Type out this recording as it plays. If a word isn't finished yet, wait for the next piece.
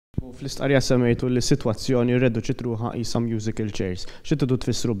Fl-istqarrija semmejtu li s-sitwazzjoni rreduċi truħa qisha musical chairs. Xi tidu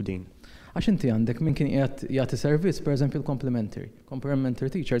tfissru b'din? Għax inti għandek min kien jagħti servizz, pereżempju l-complementary.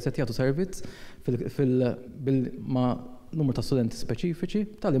 Complementary teachers qed jagħtu servizz ma' numru ta' studenti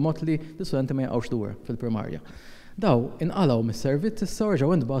speċifiċi tal mod li l-studenti ma jaqgħux dur fil-primarja. Daw inqalgħu mis-servizz issa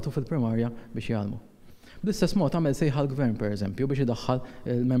ġew intbagħtu fil-primarja biex jgħalmu. Bl-istess mod għamel sejħa l-gvern pereżempju biex idaħħal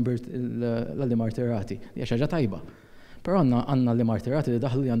il-members l-għalliema arterati. Hija xi ħaġa tajba. Però għandna l-għalliema arterati li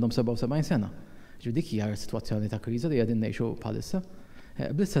daħlu li għandhom 77 sena. Dik hija sitwazzjoni ta' kriżi li qegħdin ngħixu bħalissa.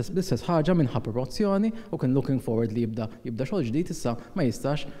 Bl-istess ħaġa minħa promozzjoni u kien looking forward li jibda xogħol ġdid issa ma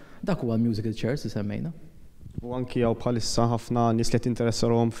jistax dak huwa l-musical chairs li semmejna. U anki jew bħalissa ħafna nies li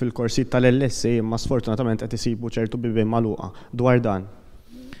tinteressarhom fil-korsijiet tal-LSA imma sfortunatament qed isibu ċertu bibien magħluqa dwar dan.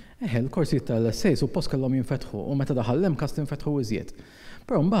 Il-korsijiet tal-LSA suppost kellhom jinfetħu u meta daħal l-MCAS tinfetħu iżjed.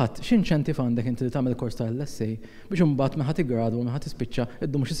 Però mbagħad x'inċentiv għandek inti li tagħmel kors tal-LSA biex imbagħad minn ħadd igradwa minn ħadd tispiċċa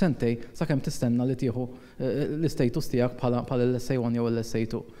iddum xi sentej sakemm tistenna li tieħu l-istatus tiegħek bħala LSA 1 jew LSA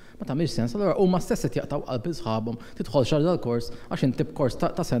 2. Ma tagħmilx sens, allura huma stess qed jaqtaw qalb sħabhom tidħol xahar dal-kors għax inti b'kors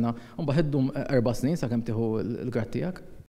ta' sena u mbagħad iddum 4 snin sakemm tieħu l-grad tiegħek.